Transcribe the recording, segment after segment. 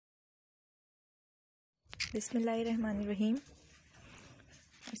Bismillahirrahmanirrahim.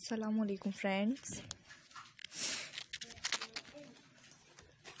 Assalamualaikum friends.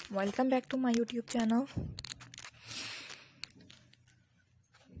 Welcome back to my YouTube channel.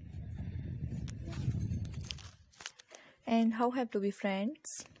 And how have to be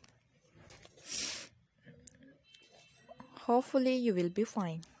friends? Hopefully you will be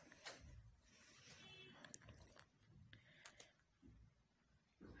fine.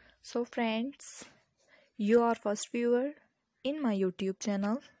 So friends, you are first viewer in my YouTube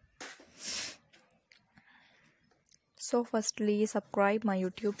channel. So firstly, subscribe my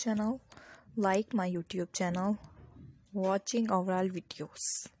YouTube channel, like my YouTube channel, watching overall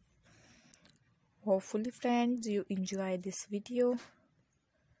videos. Hopefully friends, you enjoy this video.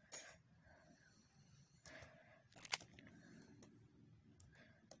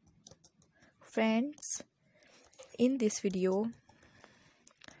 Friends, in this video,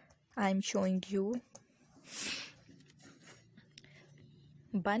 I am showing you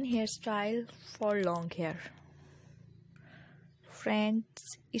bun hairstyle for long hair.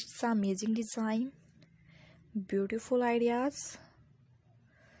 Friends, it's amazing design, beautiful ideas.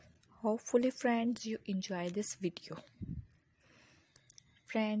 Hopefully friends, you enjoy this video.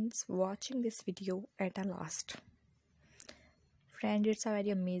 Friends, watching this video at the last. Friends, it's a very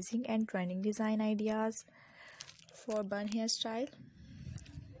amazing and trending design ideas for bun hairstyle.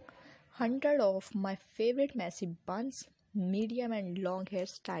 100 of my favorite messy buns, medium and long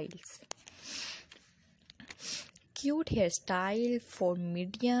hairstyles. Cute hairstyle for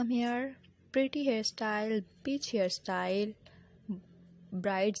medium hair, pretty hairstyle, beach hairstyle,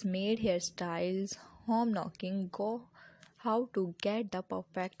 bridesmaid hairstyles, home knocking, go how to get the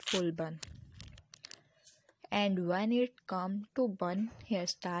perfect full bun. And when it comes to bun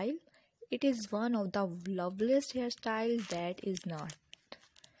hairstyle, it is one of the loveliest hairstyle that is not.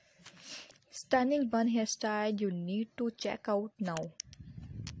 Stunning bun hairstyle you need to check out now.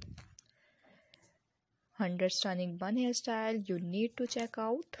 100 stunning bun hairstyle you need to check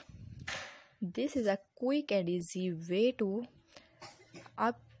out. This is a quick and easy way to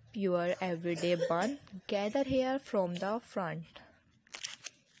up your everyday bun. Gather hair from the front.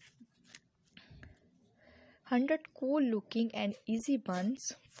 100 cool looking and easy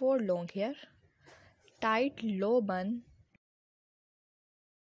buns for long hair. Tight low bun.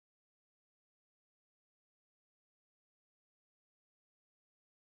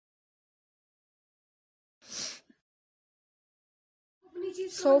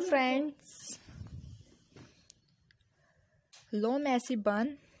 So friends, low messy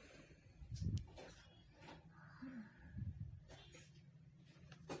bun,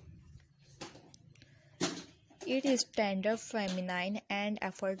 it is tender, feminine and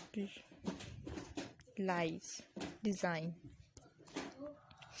effortless design.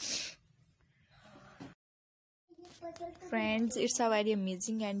 Friends, it's a very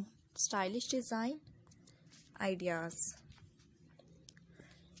amazing and stylish design ideas.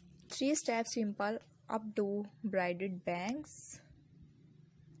 3-step simple updo braided bangs.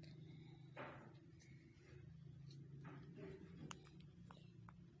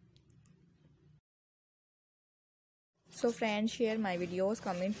 So friends, share my videos,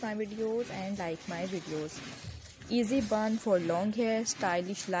 comment my videos and like my videos. Easy bun for long hair,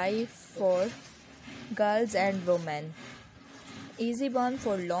 stylish life for girls and women. Easy bun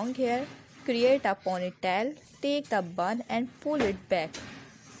for long hair, create a ponytail, take the bun and pull it back.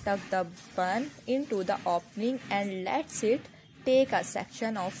 Tuck the bun into the opening and let's it take a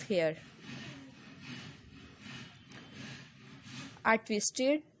section of hair. A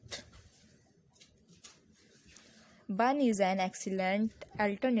twisted bun is an excellent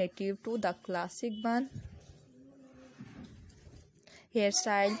alternative to the classic bun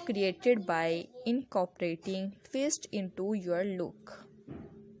hairstyle created by incorporating twist into your look.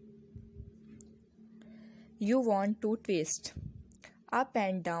 You want to twist up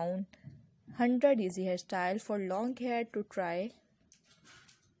and down. 100 easy hairstyle for long hair to try.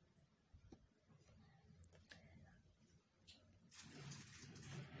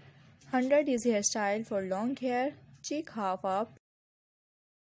 Easy hairstyle for long hair. Cheek half up.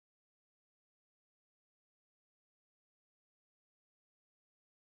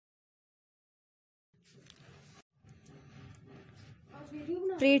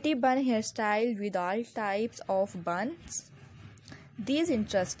 Pretty bun hairstyle with all types of buns. These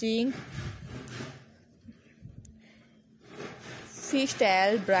interesting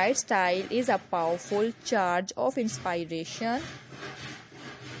fishtail bride style is a powerful charge of inspiration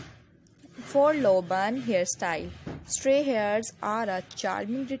for low bun hairstyle. Stray hairs are a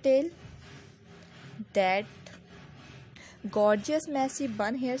charming detail that gorgeous messy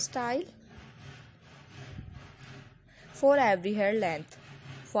bun hairstyle for every hair length.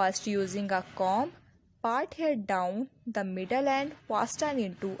 First, using a comb, part hair down the middle and fasten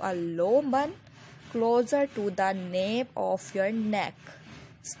into a low bun closer to the nape of your neck.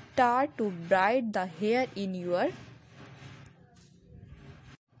 Start to braid the hair in your.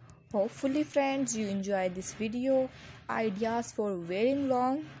 Hopefully friends you enjoy this video. Ideas for wearing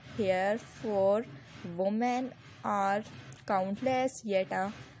long hair for women are countless, yet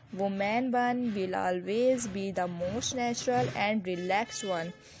a woman bun will always be the most natural and relaxed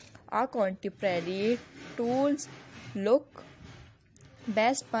one. A contemporary tools look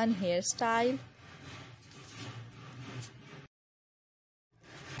best bun hairstyle.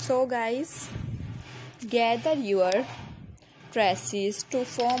 So guys, gather your tresses to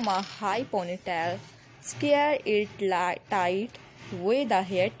form a high ponytail. Scare it tight with a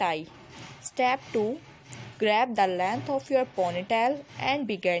hair tie. Step 2. Grab the length of your ponytail and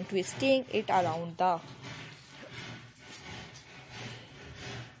begin twisting it around the.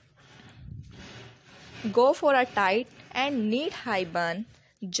 Go for a tight and neat high bun,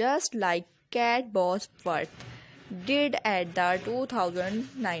 just like Cat Boss Worth did at the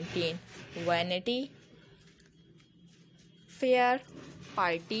 2019 Vanity Fair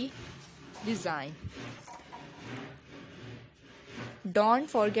party design. Don't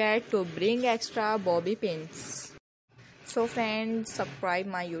forget to bring extra bobby pins. So friends, subscribe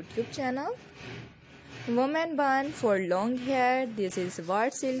my YouTube channel. Woman bun for long hair. This is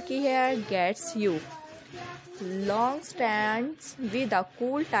what silky hair gets you. Long strands with a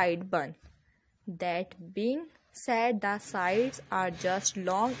cool tight bun. That being said, the sides are just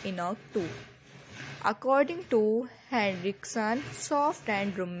long enough too. According to Hendrickson, soft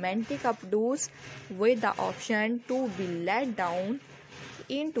and romantic updos with the option to be let down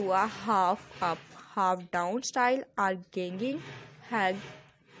into a half up, half down style are gaining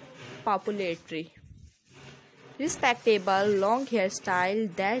popularity. Respectable long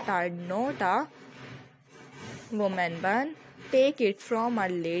hairstyle that are not a woman bun. Take it from a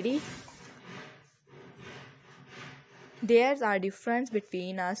lady. There's a difference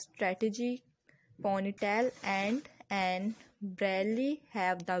between a strategic ponytail and an barely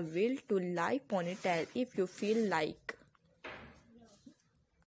have the will to live ponytail if you feel like.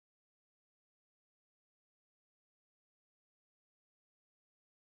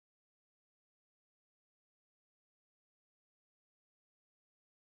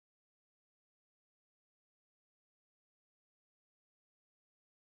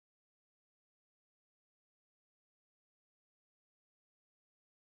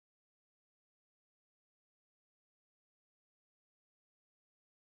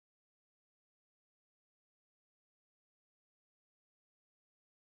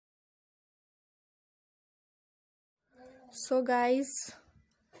 So guys,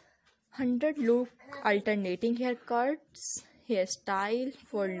 100 look alternating haircuts, hairstyle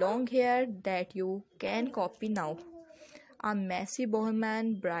for long hair that you can copy now. A messy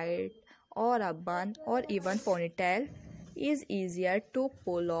bohemian braid or a bun or even ponytail is easier to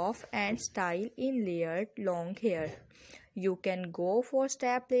pull off and style in layered long hair. You can go for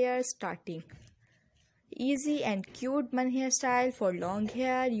step layers starting. Easy and cute bun hairstyle for long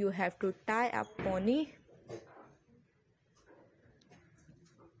hair. You have to tie a pony.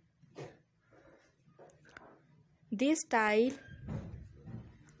 This style,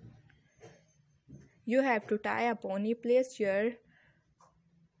 you have to tie a pony, place your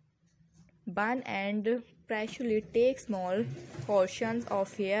bun and pressure take small portions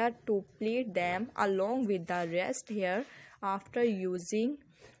of hair to pleat them along with the rest hair after using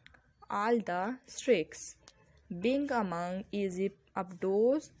all the streaks. Being among easy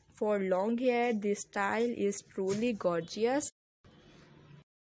updos for long hair, this style is truly gorgeous.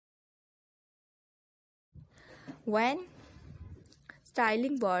 When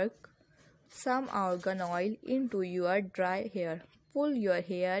styling work, some argan oil into your dry hair. Pull your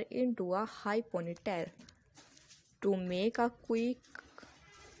hair into a high ponytail. To make a quick,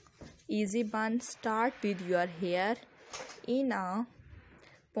 easy bun, start with your hair in a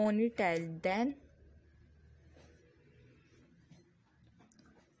ponytail. Then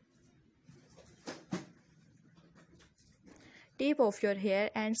tip off your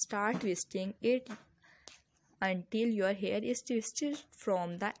hair and start twisting it until your hair is twisted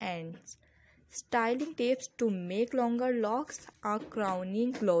from the ends. Styling tips to make longer locks a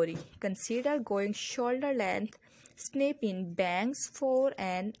crowning glory. Consider going shoulder length. Snip in bangs for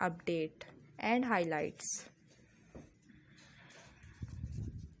an update and highlights.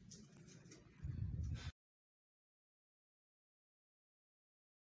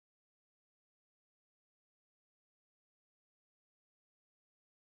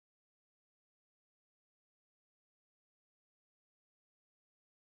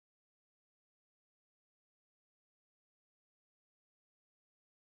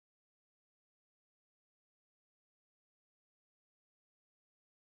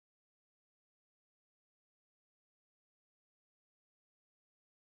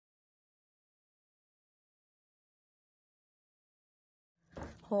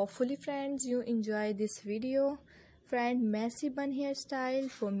 Hopefully friends you enjoy this video. Friend, messy bun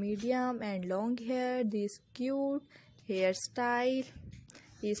hairstyle for medium and long hair. This cute hairstyle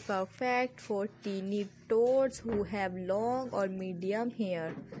is perfect for teeny tots who have long or medium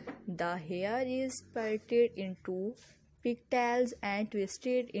hair. The hair is parted into pigtails and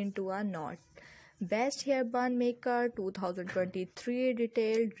twisted into a knot. Best Hair Bun Maker 2023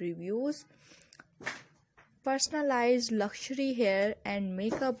 detailed reviews. Personalized luxury hair and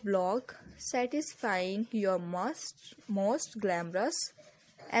makeup blog satisfying your most glamorous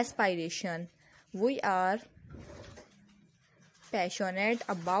aspiration. We are passionate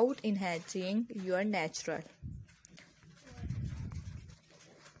about enhancing your natural.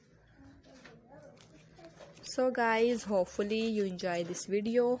 So guys, hopefully you enjoy this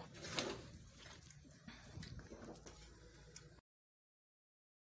video.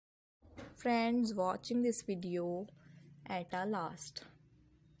 Friends watching this video at a last.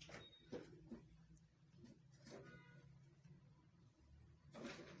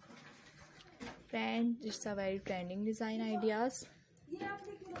 Friends, it's a very trending design ideas.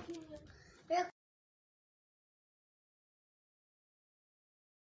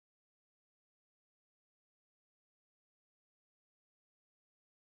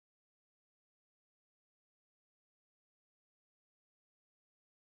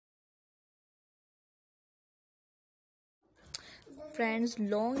 Friends,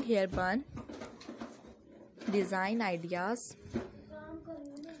 long hair bun design ideas.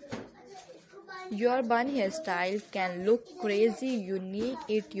 Your bun hairstyle can look crazy unique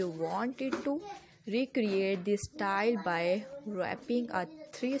if you want it to. Recreate this style by wrapping a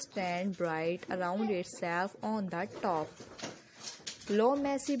 3-strand braid around itself on the top. Low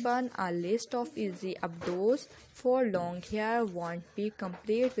messy bun, a list of easy updos for long hair won't be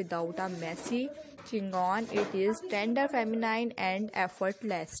complete without a messy chignon. It is tender, feminine and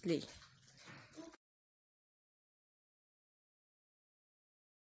effortlessly.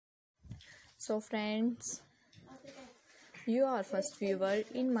 So friends, you are first viewer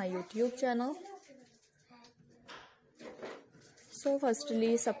in my YouTube channel. So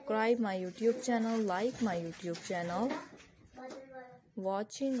firstly, subscribe my YouTube channel, like my YouTube channel,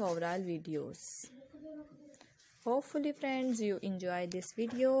 watching overall videos. Hopefully friends you enjoy this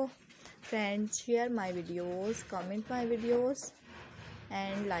video. Friends, share my videos, comment my videos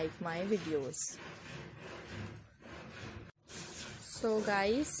and like my videos. So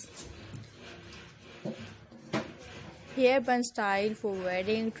guys, hair bun style for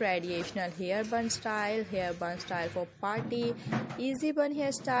wedding, traditional hair bun style for party, easy bun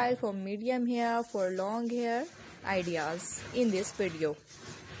hairstyle for medium hair, for long hair ideas in this video.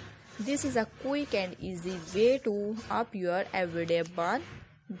 This is a quick and easy way to up your everyday bun.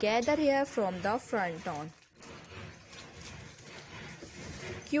 Gather hair from the front on.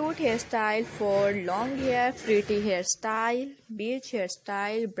 Cute hairstyle for long hair, pretty hairstyle, beach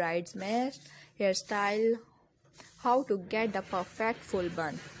hairstyle, bridesmaid hairstyle. How to get the perfect full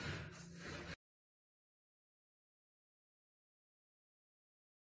bun.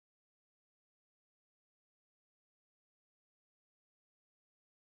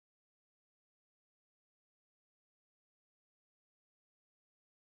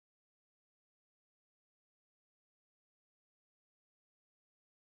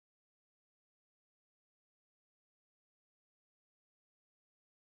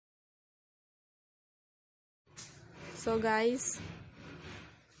 So guys,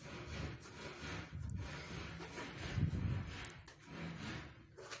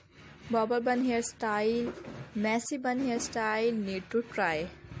 bubble bun hairstyle, messy bun hairstyle need to try.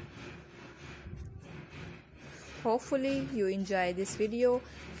 Hopefully you enjoy this video.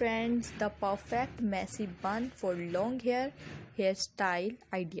 Friends, the perfect messy bun for long hair hairstyle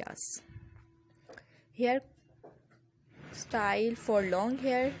ideas. Hair style for long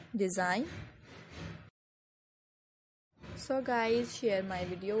hair design. So guys, share my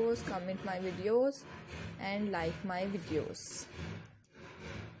videos, comment my videos and like my videos.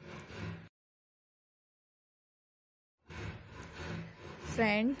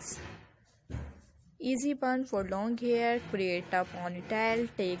 Friends, easy bun for long hair. Create a ponytail,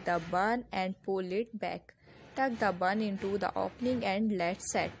 take the bun and pull it back. Tuck the bun into the opening and let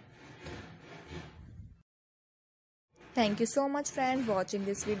set. Thank you so much friends watching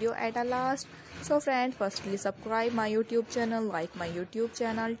this video at a last. So friends, firstly subscribe my YouTube channel, like my YouTube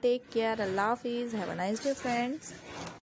channel. Take care. Allah Hafiz. Have a nice day friends.